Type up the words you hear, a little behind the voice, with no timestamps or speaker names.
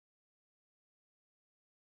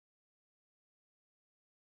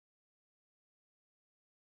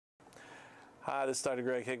Hi, this is Dr.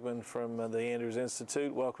 Greg Hickman from the Andrews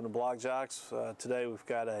Institute. Welcome to BLOCKJOCKS. Today we've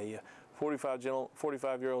got a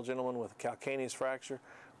 45-year-old gentleman with a calcaneus fracture.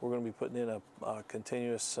 We're going to be putting in a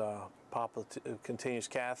continuous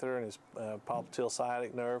catheter in his popliteal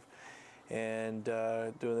sciatic nerve and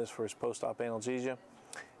doing this for his post-op analgesia.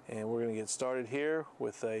 And we're going to get started here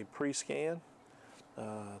with a pre-scan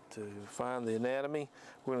to find the anatomy.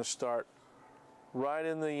 We're going to start right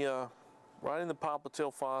in the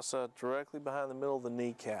popliteal fossa, directly behind the middle of the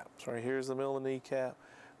kneecap. So right here's the middle of the kneecap,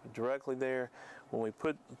 directly there. When we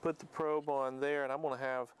put the probe on there, and I'm going to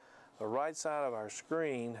have the right side of our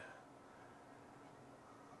screen.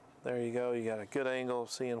 There you go. You got a good angle of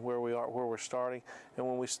seeing where we are, where we're starting. And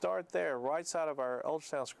when we start there, right side of our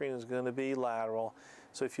ultrasound screen is going to be lateral.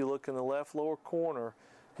 So if you look in the left lower corner,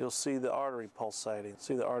 you'll see the artery pulsating.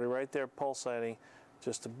 See the artery right there pulsating.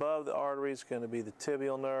 Just above the artery is going to be the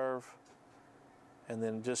tibial nerve. And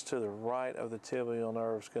then just to the right of the tibial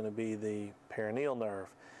nerve is going to be the peroneal nerve.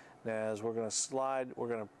 Now as we're going to slide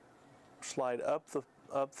up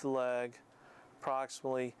the leg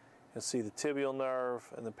approximately. You'll see the tibial nerve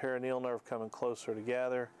and the peroneal nerve coming closer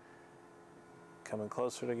together,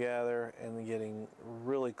 and getting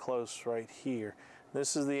really close right here.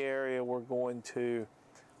 This is the area we're going to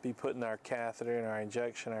be putting our catheter in, our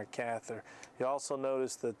injection, our catheter. You also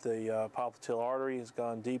notice that the popliteal artery has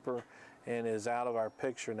gone deeper and is out of our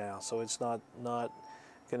picture now, so it's not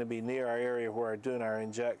going to be near our area where we're doing our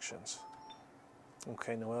injections.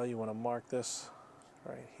 Okay, Noel, you want to mark this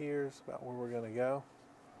right here? It's about where we're going to go.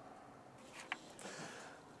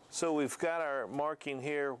 So we've got our marking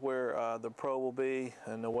here where the probe will be,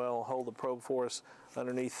 and Noel will hold the probe for us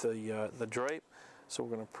underneath the drape. So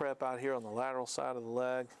we're going to prep out here on the lateral side of the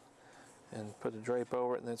leg and put a drape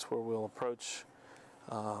over it, and that's where we'll approach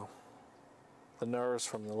the nerves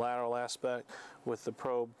from the lateral aspect with the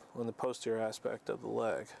probe on the posterior aspect of the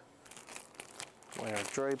leg. Lay our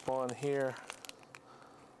drape on here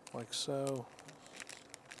like so.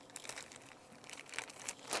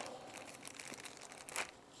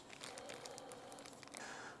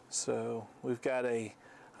 So we've got a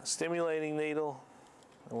stimulating needle,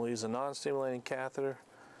 and we'll use a non-stimulating catheter.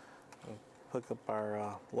 We'll hook up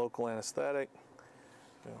our local anesthetic.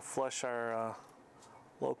 We'll flush our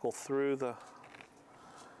local through the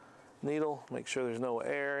needle, make sure there's no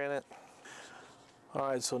air in it.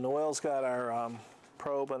 Alright, so Noel's got our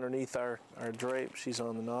probe underneath our drape. She's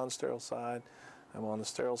on the non-sterile side. I'm on the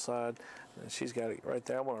sterile side, and she's got it right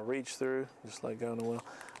there. I'm going to reach through, just let go, Noel.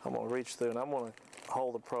 I'm going to reach through, and I'm going to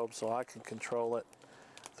hold the probe so I can control it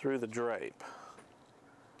through the drape.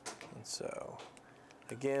 And so,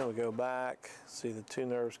 again, we go back, see the two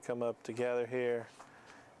nerves come up together here,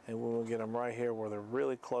 and we'll get them right here where they're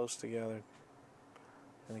really close together,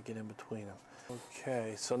 and get in between them.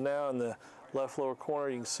 Okay, so now in the left lower corner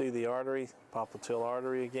you can see the artery, popliteal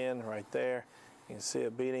artery again, right there. You can see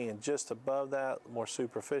it beating, and just above that, more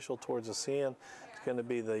superficial towards the skin, it's going to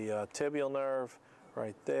be the tibial nerve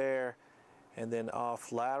right there, and then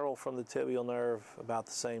off lateral from the tibial nerve, about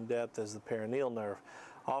the same depth as the peroneal nerve.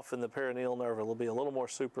 Often the peroneal nerve will be a little more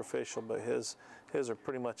superficial, but his are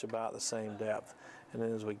pretty much about the same depth. And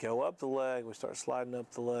then as we go up the leg, we start sliding up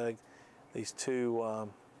the leg, these two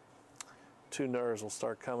nerves will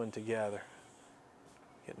start coming together,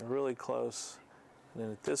 getting really close. And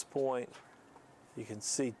then at this point, you can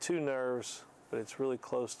see two nerves, but it's really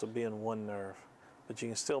close to being one nerve. But you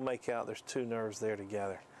can still make out there's two nerves there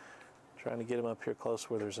together. Trying to get them up here close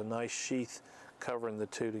where there's a nice sheath covering the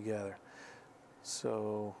two together.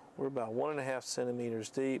 So we're about 1.5 centimeters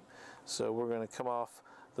deep. So we're going to come off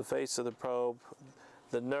the face of the probe.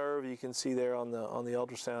 The nerve you can see there on the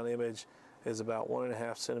ultrasound image is about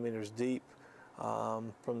 1.5 centimeters deep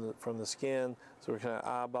from the skin. So we're going to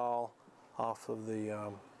eyeball off of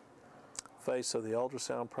the face of the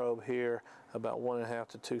ultrasound probe here about 1.5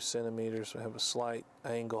 to 2 centimeters. We have a slight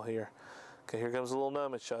angle here. Okay, here comes a little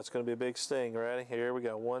numbing shot. It's going to be a big sting. Ready? Here we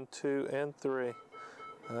go. 1, 2, and 3.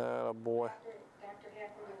 Oh boy.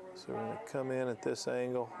 So we're going to come in at this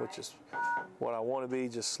angle, which is what I want to be,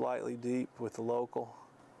 just slightly deep with the local.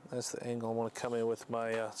 That's the angle I want to come in with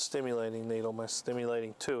my stimulating needle, my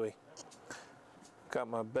stimulating TUI. Got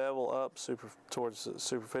my bevel up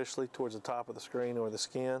superficially towards the top of the screen or the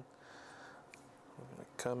skin. I'm going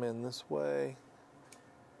to come in this way.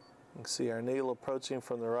 You can see our needle approaching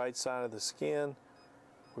from the right side of the skin.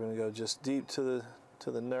 We're going to go just deep to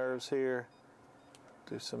the nerves here.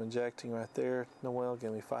 Do some injecting right there. Noel,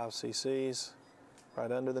 give me 5 cc's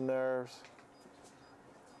right under the nerves.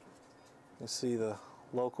 You can see the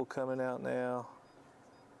local coming out now.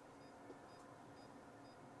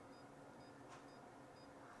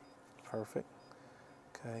 Perfect.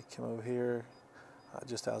 Okay, come over here,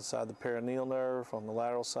 just outside the perineal nerve on the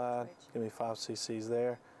lateral side. Give me 5 cc's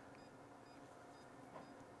there.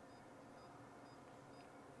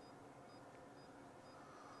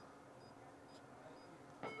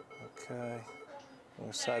 Okay, on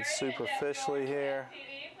the side superficially here.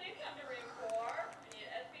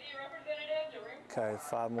 Okay,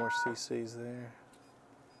 5 more cc's there.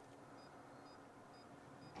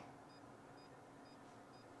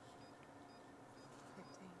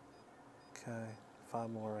 Okay, 5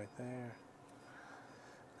 more right there.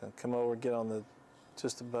 And come over, get on the,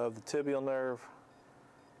 just above the tibial nerve.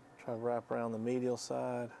 Try to wrap around the medial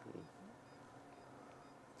side.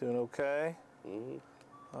 Doing okay?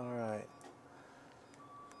 All right.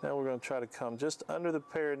 Now we're going to try to come just under the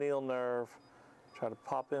perineal nerve. Try to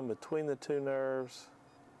pop in between the 2 nerves.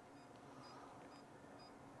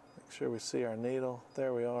 Make sure we see our needle.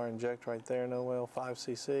 There we are. Inject right there, Noel. 5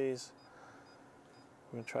 cc's.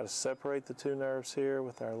 We're going to try to separate the 2 nerves here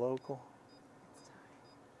with our local.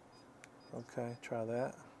 Okay, try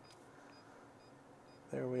that.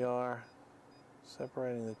 There we are.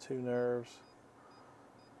 Separating the 2 nerves.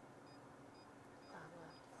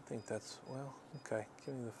 I think that's, well, okay,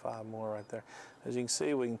 give me the 5 more right there. As you can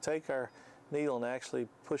see, we can take our needle and actually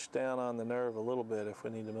push down on the nerve a little bit if we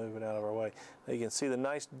need to move it out of our way. Now you can see the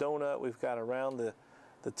nice donut we've got around the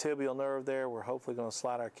tibial nerve there. We're hopefully going to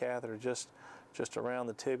slide our catheter just around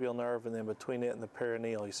the tibial nerve and then between it and the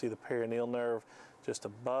perineal. You see the perineal nerve just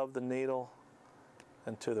above the needle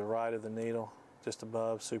and to the right of the needle, just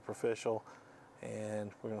above, superficial.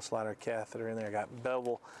 And we're going to slide our catheter in there. I got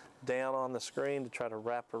bevel down on the screen to try to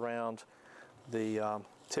wrap around the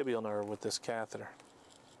tibial nerve with this catheter.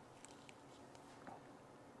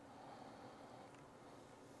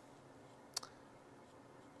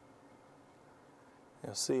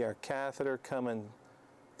 You'll see our catheter coming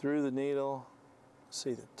through the needle.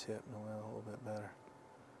 See the tip, Noel, a little bit better.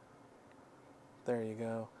 There you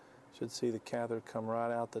go. Should see the catheter come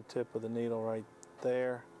right out the tip of the needle right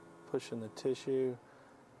there, pushing the tissue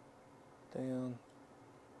down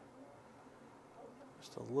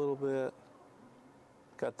just a little bit.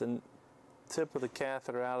 Got the tip of the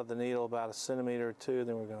catheter out of the needle about 1 centimeter or 2,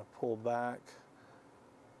 then we're going to pull back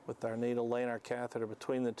with our needle, laying our catheter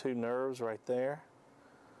between the 2 nerves right there.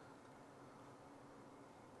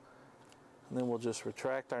 And then we'll just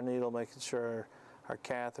retract our needle, making sure our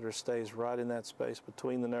catheter stays right in that space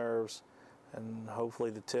between the nerves, and hopefully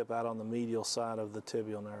the tip out on the medial side of the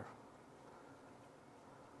tibial nerve.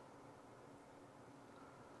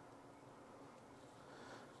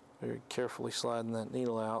 Very carefully sliding that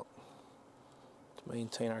needle out to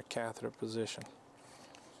maintain our catheter position.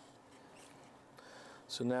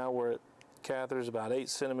 So now we're at catheters about 8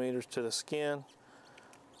 centimeters to the skin,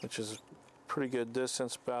 which is a pretty good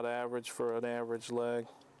distance, about average for an average leg,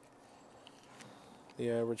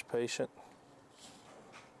 the average patient.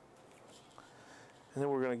 And then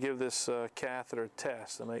we're going to give this catheter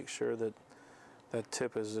test to make sure that that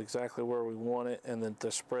tip is exactly where we want it, and that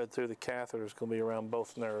the spread through the catheter is going to be around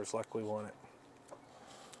both nerves like we want it.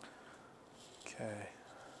 Okay,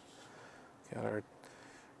 got our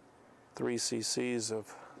 3 cc's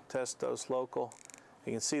of test dose local.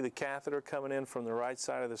 You can see the catheter coming in from the right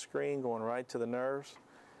side of the screen, going right to the nerves.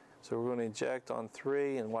 So we're going to inject on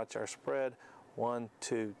 3 and watch our spread. 1,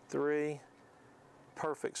 2, 3.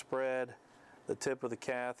 Perfect spread. The tip of the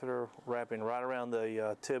catheter wrapping right around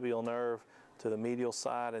the tibial nerve to the medial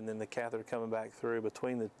side, and then the catheter coming back through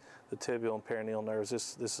between the tibial and perineal nerves.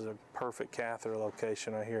 This is a perfect catheter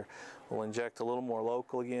location right here. We'll inject a little more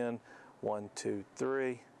local again. 1, 2,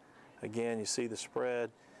 3. Again, you see the spread.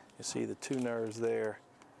 You see the 2 nerves there,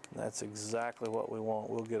 and that's exactly what we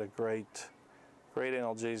want. We'll get a great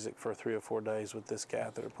analgesic for 3 or 4 days with this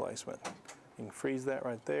catheter placement. You can freeze that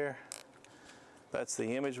right there. That's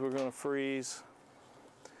the image we're going to freeze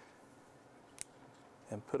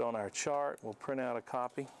and put on our chart. We'll print out a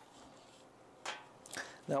copy.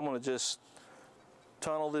 Now I'm going to just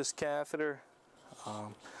tunnel this catheter.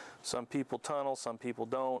 Some people tunnel, some people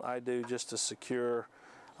don't. I do just to secure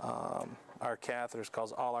our catheters,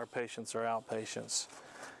 because all our patients are outpatients,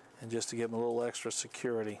 and just to give them a little extra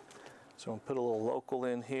security. So I'm going to put a little local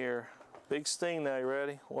in here. Big sting now, you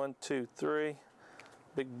ready? 1, 2, 3.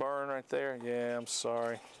 Big burn right there. Yeah, I'm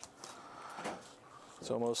sorry. It's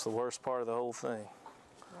almost the worst part of the whole thing.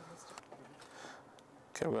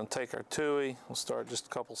 Okay, we're going to take our TUI. We'll start just a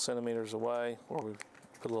couple centimeters away, where we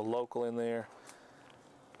put a little local in there.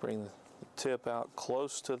 Bring the tip out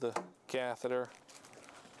close to the catheter,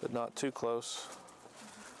 but not too close.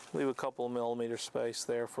 Leave a couple of millimeter space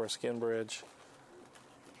there for a skin bridge.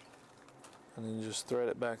 And then just thread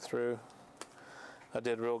it back through. I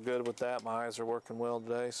did real good with that. My eyes are working well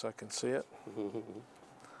today, so I can see it.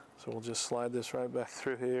 So we'll just slide this right back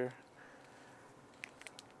through here.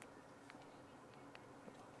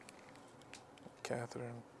 Catheter,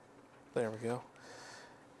 there we go.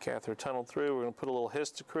 Catheter tunneled through. We're going to put a little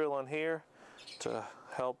histocryl on here to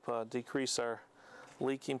help decrease our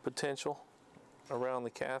leaking potential around the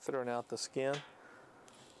catheter and out the skin.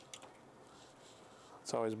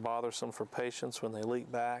 It's always bothersome for patients when they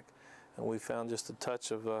leak back, and we found just a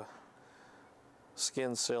touch of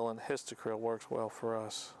skin seal and histocryl works well for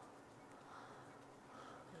us.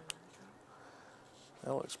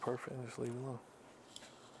 That looks perfect. Just leave it alone.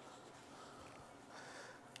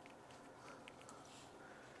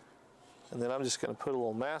 And then I'm just going to put a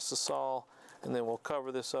little mastisol, and then we'll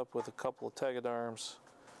cover this up with a couple of tegaderms,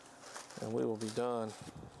 and we will be done.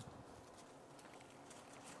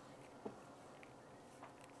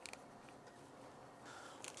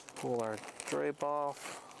 Pull our drape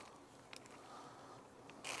off.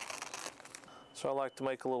 So I like to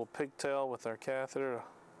make a little pigtail with our catheter.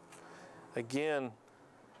 Again,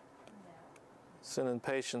 sending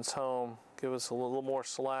patients home, give us a little more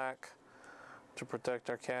slack to protect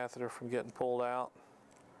our catheter from getting pulled out.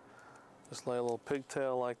 Just lay a little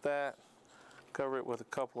pigtail like that, cover it with a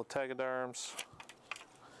couple of tegaderms,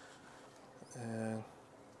 and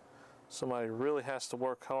somebody really has to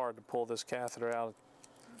work hard to pull this catheter out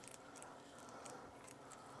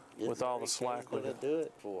with all the slack. What to do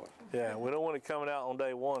it for? Yeah, we don't want it coming out on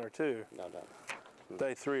day 1 or 2. No.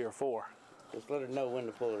 Day 3 or 4. Just let her know when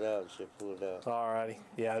to pull it out, and she'll pull it out. Alrighty.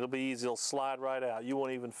 Yeah, it'll be easy. It'll slide right out. You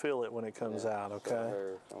won't even feel it when it comes out, okay?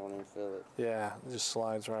 I won't even feel it. Yeah, it just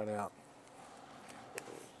slides right out.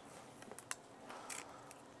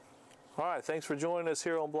 Alright, thanks for joining us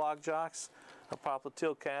here on BLOCKJOCKS. A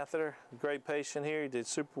popliteal catheter. Great patient here. He did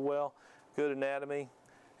super well. Good anatomy.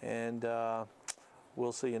 And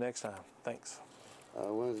we'll see you next time. Thanks.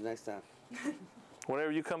 When's the next time?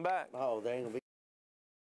 Whenever you come back. Oh, there ain't gonna be